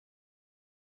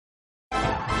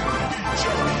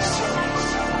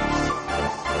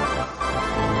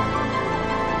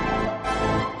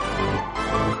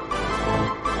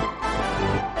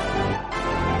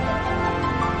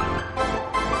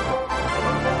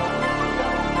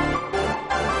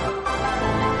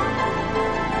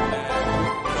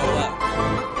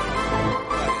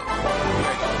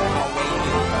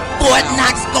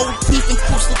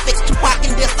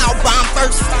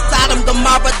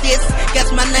this. Guess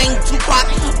my name Tupac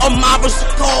or Marvel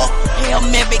Shakur. Hail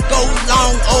Mary goes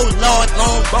long, oh Lord,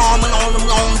 long bombing on them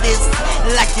long this.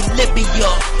 Like in Libya,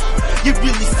 you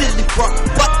really silly, bro.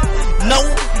 What? No,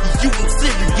 you ain't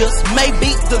serious.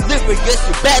 Maybe delirious,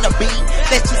 you better be.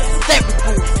 That's just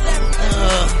hysterical.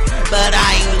 But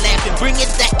I ain't laughing. Bring it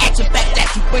that action back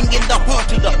that you bringing the harm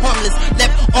to the harmless.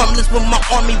 Left armless when my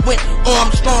army went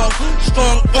armed strong.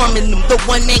 Strong arming them, the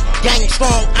one make gang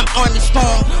strong. I'm army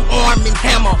strong, arm and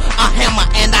hammer. I hammer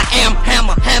and I am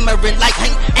hammer. Hammering like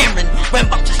Hank Aaron.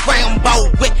 Rambo, just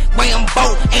Rambo with Rambo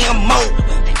ammo.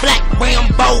 Black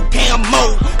Rambo camo.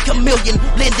 Chameleon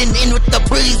blending in with the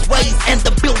breezeways and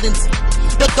the buildings.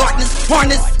 The darkness,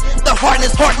 harness, the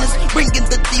hardness, bringing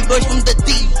the D verse from the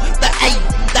D, the A,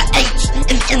 the H,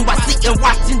 and NYC, and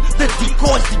watching the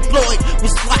decoys deployed with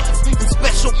SWATs and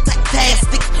special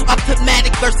tactics,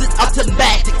 automatic versus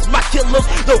automatics. My killers,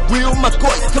 the real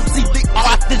McCoys, come see the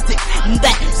authentic,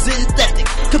 that synthetic.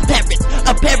 Compare it,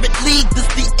 apparently this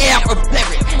the air of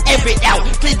parrot. Every out,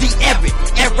 clear the air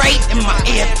raid in my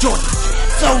air joint.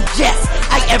 So yes,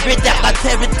 I air it out, I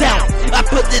tear it down. I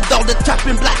put it on the top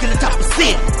in black in the top of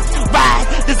sin. Ride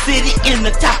the city in the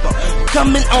chopper,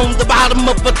 coming on the bottom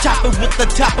of a chopper with the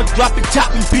chopper dropping,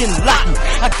 chopping, Bin Laden.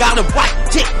 I got a white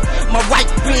chick, my white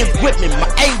friends with me, my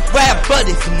Arab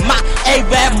buddies, my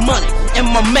Arab money, and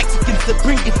my Mexicans to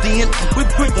bring it in. We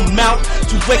bring them out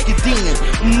to wake it in,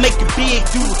 make it big,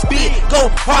 do it big, go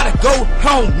harder, go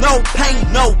home, no pain,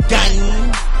 no gain.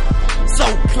 So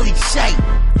cliche.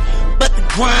 But the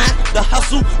grind, the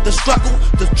hustle, the struggle,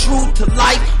 the true to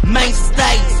life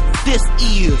mainstays. This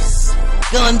is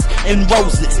Guns and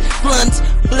Roses, guns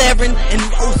blaring and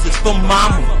roses for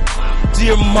mama,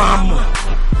 dear mama.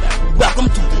 Welcome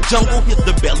to the jungle, hear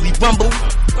the belly rumble.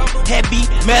 Heavy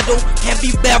metal, heavy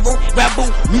barrel, rebel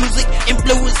music,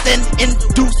 influencing,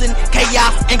 inducing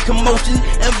chaos and commotion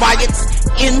and riots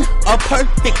in a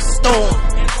perfect storm.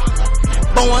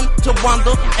 Born to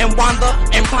wander and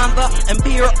ponder and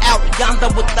peer out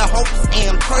yonder with the hopes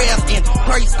and prayers and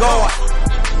praise God.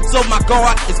 So my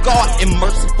God is God and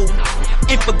merciful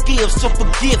and forgive, so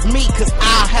forgive me, cause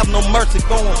I have no mercy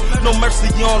for him, no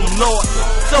mercy on the Lord.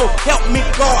 So help me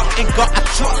God, and God I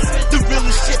trust. The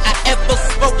realest shit I ever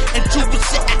spoke, and truest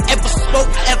shit I ever spoke.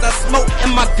 As I smoke,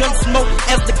 and my gun smoke,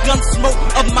 as the gun smoke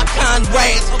of my kind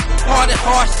rags. Hard and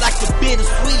harsh like the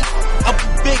bittersweet of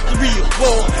victory of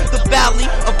war. The valley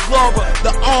of Flora,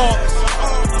 the arms,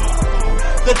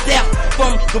 the death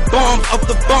from the bombs of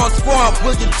the bomb squad.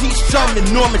 William T. Sherman,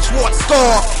 Norman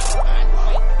Schwortkof.